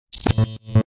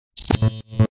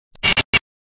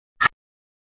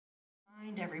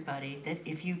Everybody that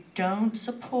if you don't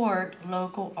support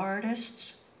local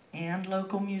artists and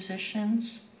local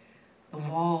musicians, the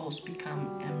walls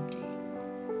become empty.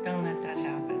 Don't let that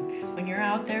happen. When you're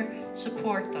out there,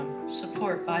 support them.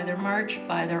 Support, buy their merch,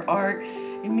 buy their art.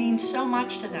 It means so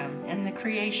much to them, and the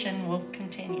creation will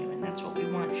continue, and that's what we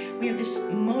want. We have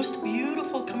this most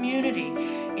beautiful community.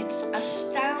 It's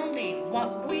astounding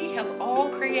what we have all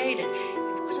created.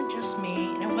 It wasn't just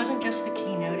me, and it wasn't just the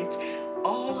keynote. It's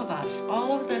all of us,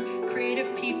 all of the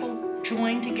creative people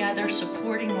joined together,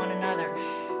 supporting one another.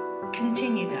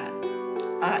 Continue that.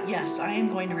 Yes, I am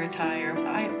going to retire,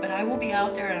 but I will be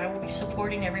out there and I will be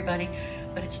supporting everybody,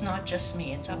 but it's not just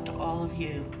me, it's up to all of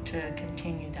you to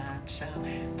continue that. So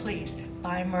please,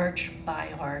 buy merch,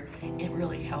 buy art. It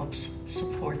really helps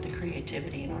support the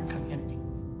creativity in our community.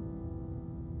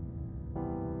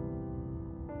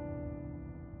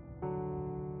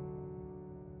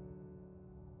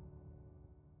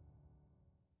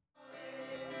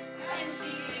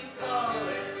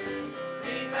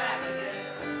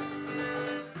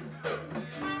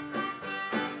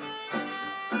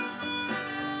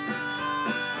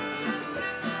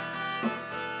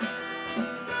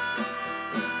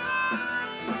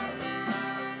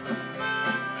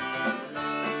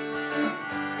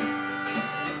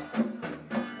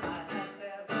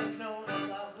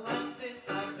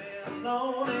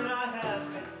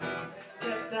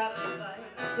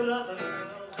 But other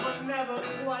girls were never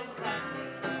quite like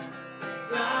this.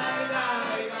 Lie,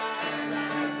 lie, lie,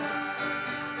 lie, lie.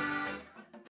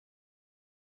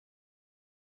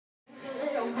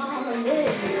 Little holiday,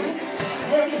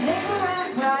 they hang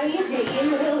around crazy,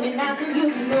 willing out so you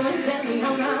can go and send me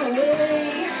on my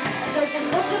way. Such a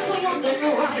swing on the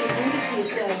right, we see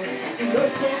so. She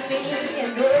looked at me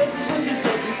and this is what she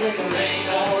said. She said, "The rain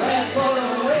don't rest for the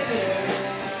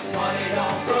wicked, money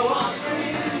don't grow on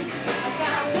trees."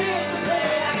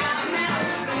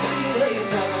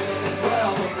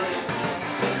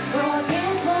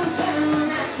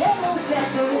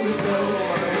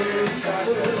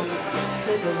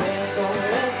 Take the wind,